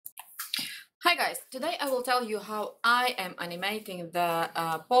Hi guys, today I will tell you how I am animating the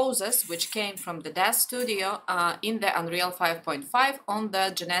poses which came from the DAZ Studio in the Unreal 5.5 on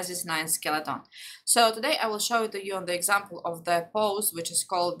the Genesis 9 skeleton. So today I will show it to you on the example of the pose which is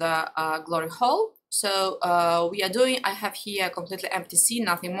called the Glory Hole. So I have here a completely empty scene,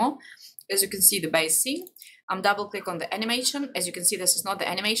 nothing more. As you can see, the base scene. I'm double click on the animation. As you can see, this is not the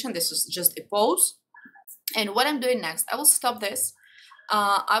animation, this is just a pose. And what I'm doing next, I will stop this.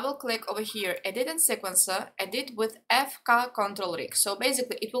 I will click over here, edit and sequencer, edit with FK control rig. So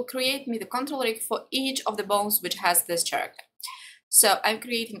basically it will create me the control rig for each of the bones which has this character. So I'm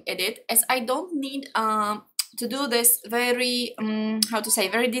creating edit as I don't need to do this very,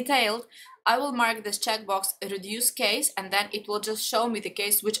 very detailed. I will mark this checkbox reduce case and then it will just show me the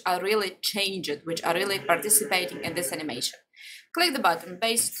case which are really changed, which are really participating in this animation. Click the button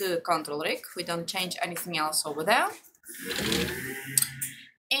base to control rig. We don't change anything else over there.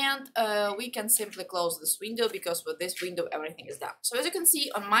 And we can simply close this window because with this window everything is done. So as you can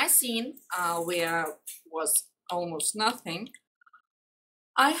see on my scene where was almost nothing,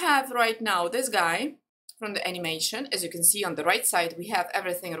 I have right now this guy from the animation. As you can see on the right side we have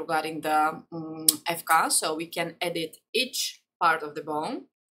everything regarding the FK, so we can edit each part of the bone.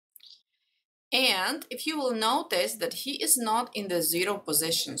 And if you will notice that he is not in the 0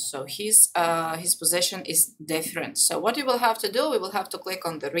 position, so his position is different. So what we will have to do, we will have to click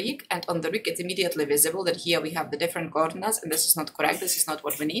on the rig, and on the rig it's immediately visible that here we have the different coordinates, and this is not correct, this is not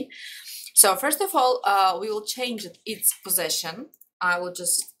what we need. So first of all, we will change its position. I will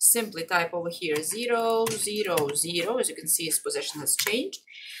just simply type over here 0, 0, 0. As you can see, his position has changed.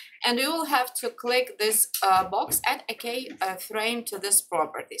 And we will have to click this box, add a keyframe to this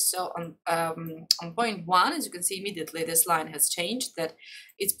property. So on point 1, as you can see immediately, this line has changed, that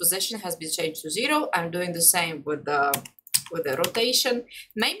its position has been changed to 0. I'm doing the same with the rotation.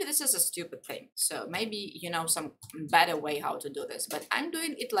 Maybe this is a stupid thing, so maybe you know some better way how to do this, but I'm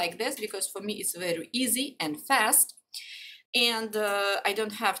doing it like this because for me it's very easy and fast, and I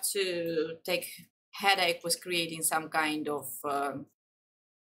don't have to take headache with creating some kind of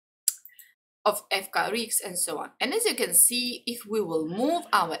FK rigs and so on. And as you can see, if we will move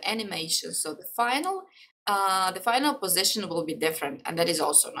our animation, so the final position will be different, and that is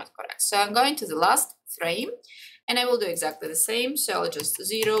also not correct. So I'm going to the last frame and I will do exactly the same. So I'll just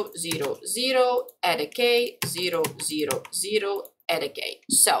 0, 0, 0, add a K, 0, 0, 0, add a K.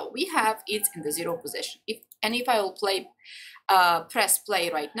 So we have it in the 0 position. If I will press play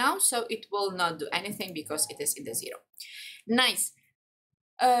right now, so it will not do anything because it is in the 0. Nice.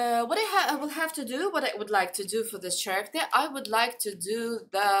 What I will have to do, what I would like to do for this character, I would like to do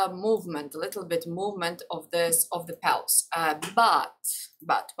the movement, a little bit movement of the pelvis.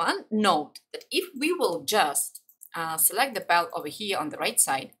 But one note that if we will just select the pelvis over here on the right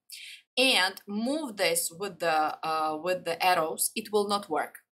side and move this with the arrows, it will not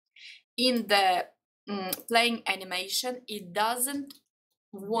work. In the playing animation, it doesn't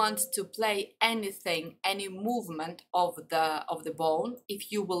want to play anything, any movement of the bone if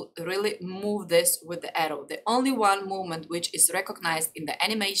you will really move this with the arrow. The only one movement which is recognized in the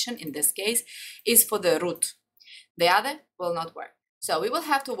animation in this case is for the root. The other will not work. So we will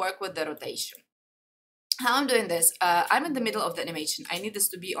have to work with the rotation. How I'm doing this, I'm in the middle of the animation. I need this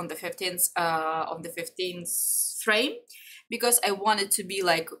to be on the 15th frame because I want it to be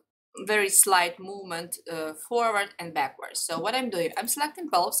like very slight movement forward and backwards. So what I'm doing, I'm selecting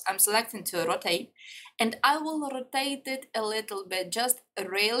pelvis, I'm selecting to rotate, and I will rotate it a little bit, just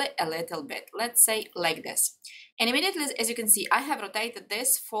really a little bit, let's say like this. And immediately, as you can see, I have rotated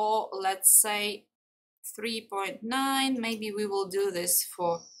this for, let's say 3.9, maybe we will do this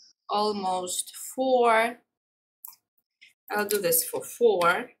for almost 4. I'll do this for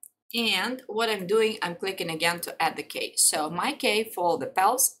 4. And what I'm doing, I'm clicking again to add the K. So my K for the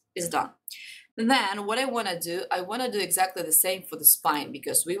pelvis is done. Then what I want to do, I want to do exactly the same for the spine,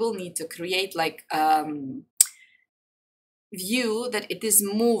 because we will need to create like view that it is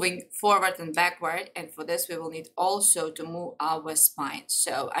moving forward and backward, and for this we will need also to move our spine.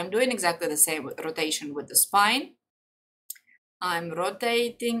 So I'm doing exactly the same rotation with the spine. I'm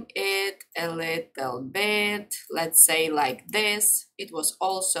rotating it a little bit, let's say like this. It was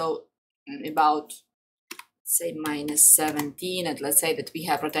also about, say, -17, and let's say that we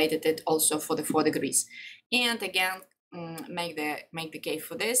have rotated it also for the 4 degrees. And again, make the K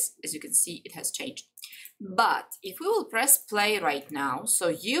for this. As you can see, it has changed. But if we will press play right now, so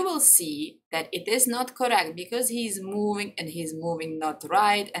you will see that it is not correct because he's moving and he's moving not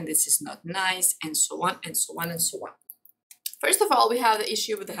right, and this is not nice, and so on and so on and so on. First of all, we have the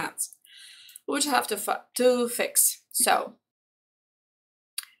issue with the hands, which I have to fix. So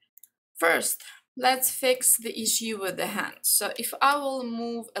First, let's fix the issue with the hand. So if I will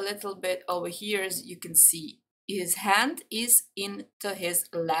move a little bit over here, as you can see, his hand is into his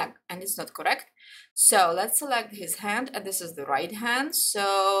leg and it's not correct. So let's select his hand, and this is the right hand.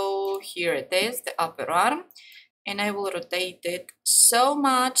 So here it is, the upper arm, and I will rotate it so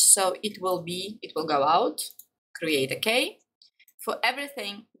much so it will go out, create a K. For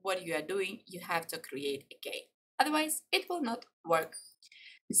everything what you are doing, you have to create a K. Otherwise, it will not work.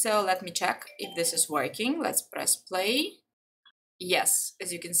 So let me check if this is working. Let's press play. Yes,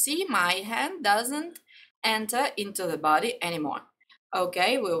 as you can see, my hand doesn't enter into the body anymore.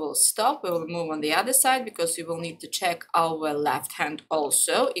 Okay, we will stop. We will move on the other side because we will need to check our left hand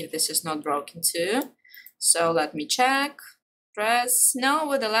also if this is not broken too. So let me check. Press. No,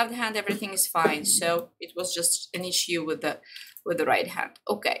 with the left hand everything is fine. So it was just an issue with the right hand.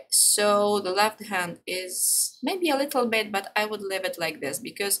 Okay, so the left hand is maybe a little bit, but I would leave it like this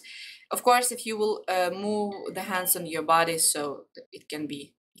because, of course, if you will move the hands on your body, so it can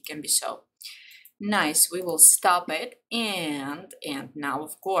be so. Nice. We will stop it, and now,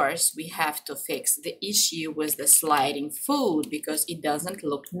 of course, we have to fix the issue with the sliding foot because it doesn't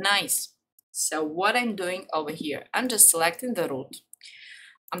look nice. So what I'm doing over here, I'm just selecting the root.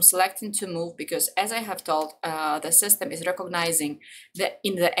 I'm selecting to move because, as I have told, the system is recognizing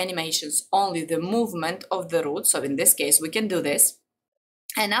in the animations only the movement of the root. So in this case, we can do this.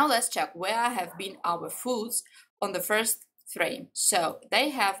 And now let's check where have been our foots on the first frame. So they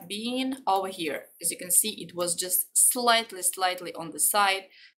have been over here. As you can see, it was just slightly on the side.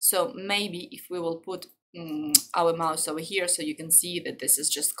 So maybe if we will put our mouse over here, so you can see that this is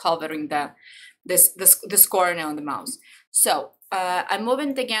just covering this corner on the mouse. So I'm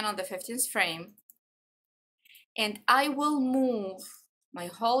moving it again on the 15th frame, and I will move my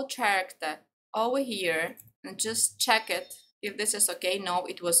whole character over here and just check it if this is okay. No,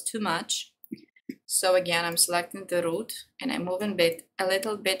 it was too much. So again, I'm selecting the root and I'm moving a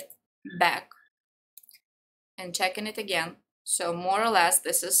little bit back and checking it again. So more or less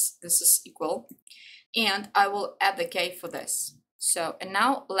this is equal. And I will add the K for this. So, and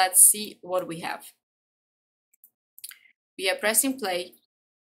now let's see what we have. We are pressing play,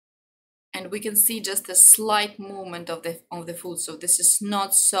 and we can see just a slight movement of the foot. So this is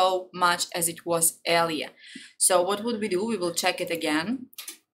not so much as it was earlier. So what would we do? We will check it again,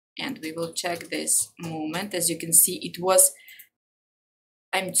 and we will check this movement. As you can see,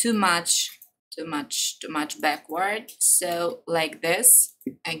 I'm too much backward. So like this,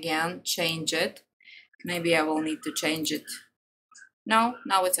 again, change it. Maybe I will need to change it. No,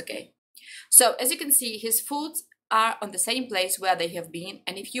 now it's okay. So as you can see, his foot are on the same place where they have been,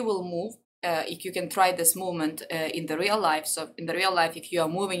 and if you will move, if you can try this movement in the real life. So in the real life, if you are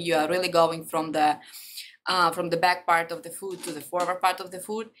moving, you are really going from the back part of the foot to the forward part of the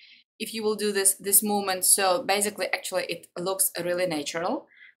foot. If you will do this movement, so basically, actually, it looks really natural.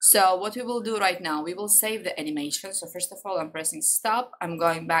 So what we will do right now, we will save the animation. So first of all, I'm pressing stop. I'm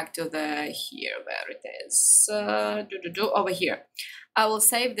going back to here where it is, over here. I will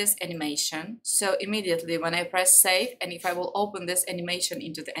save this animation. So immediately when I press save, and if I will open this animation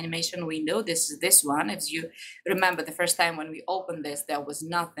into the animation window, this is this one. As you remember, the first time when we opened this, there was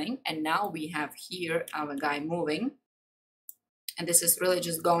nothing. And now we have here our guy moving. And this is really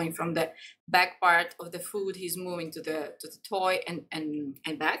just going from the back part of the foot. He's moving to the toy and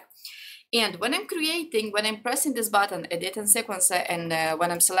back. And when I'm pressing this button, edit and sequencer, and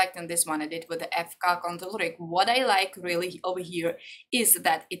when I'm selecting this one, edit with the FK control rig, what I like really over here is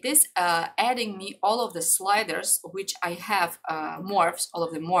that it is adding me all of the sliders, which I have morphs, all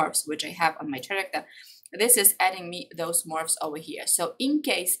of the morphs, which I have on my character. This is adding me those morphs over here. So in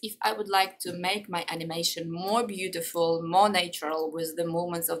case if I would like to make my animation more beautiful, more natural with the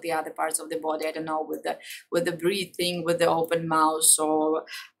movements of the other parts of the body, I don't know, with the breathing, with the open mouth or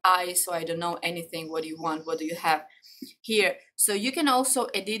eyes, so I don't know anything, what do you want, what do you have here. So you can also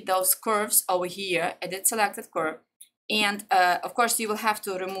edit those curves over here, edit selected curve. And of course, you will have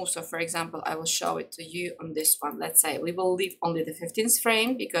to remove. So for example, I will show it to you on this one. Let's say we will leave only the 15th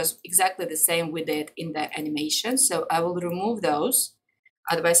frame because exactly the same we did in the animation. So I will remove those.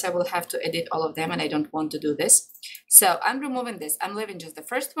 Otherwise, I will have to edit all of them and I don't want to do this. So I'm removing this. I'm leaving just the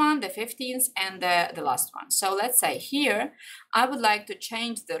first one, the 15th, and the last one. So let's say here, I would like to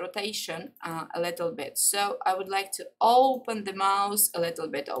change the rotation a little bit. So I would like to open the mouse a little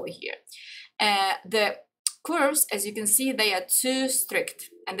bit over here. The curves, as you can see, they are too strict,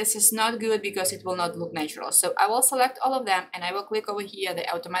 and this is not good because it will not look natural. So I will select all of them and I will click over here, the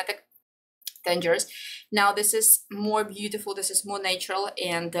automatic dangerous. Now this is more beautiful, this is more natural,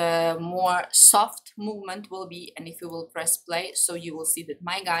 and more soft movement will be. And if you will press play, so you will see that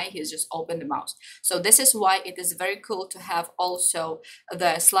my guy has just opened the mouse. So this is why it is very cool to have also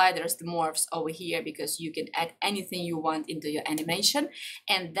the sliders, the morphs over here, because you can add anything you want into your animation,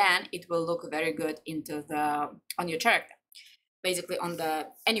 and then it will look very good into the on your character, basically on the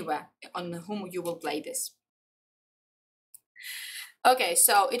anywhere on whom you will play this. Okay,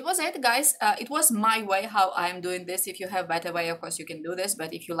 so it was it, guys. It was my way how I'm doing this. If you have better way, of course you can do this,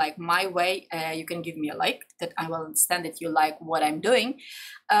 but if you like my way, you can give me a like, that I will understand that you like what I'm doing.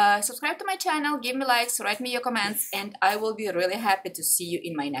 Subscribe to my channel, give me likes, write me your comments, and I will be really happy to see you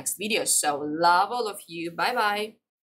in my next video. So love all of you. Bye bye.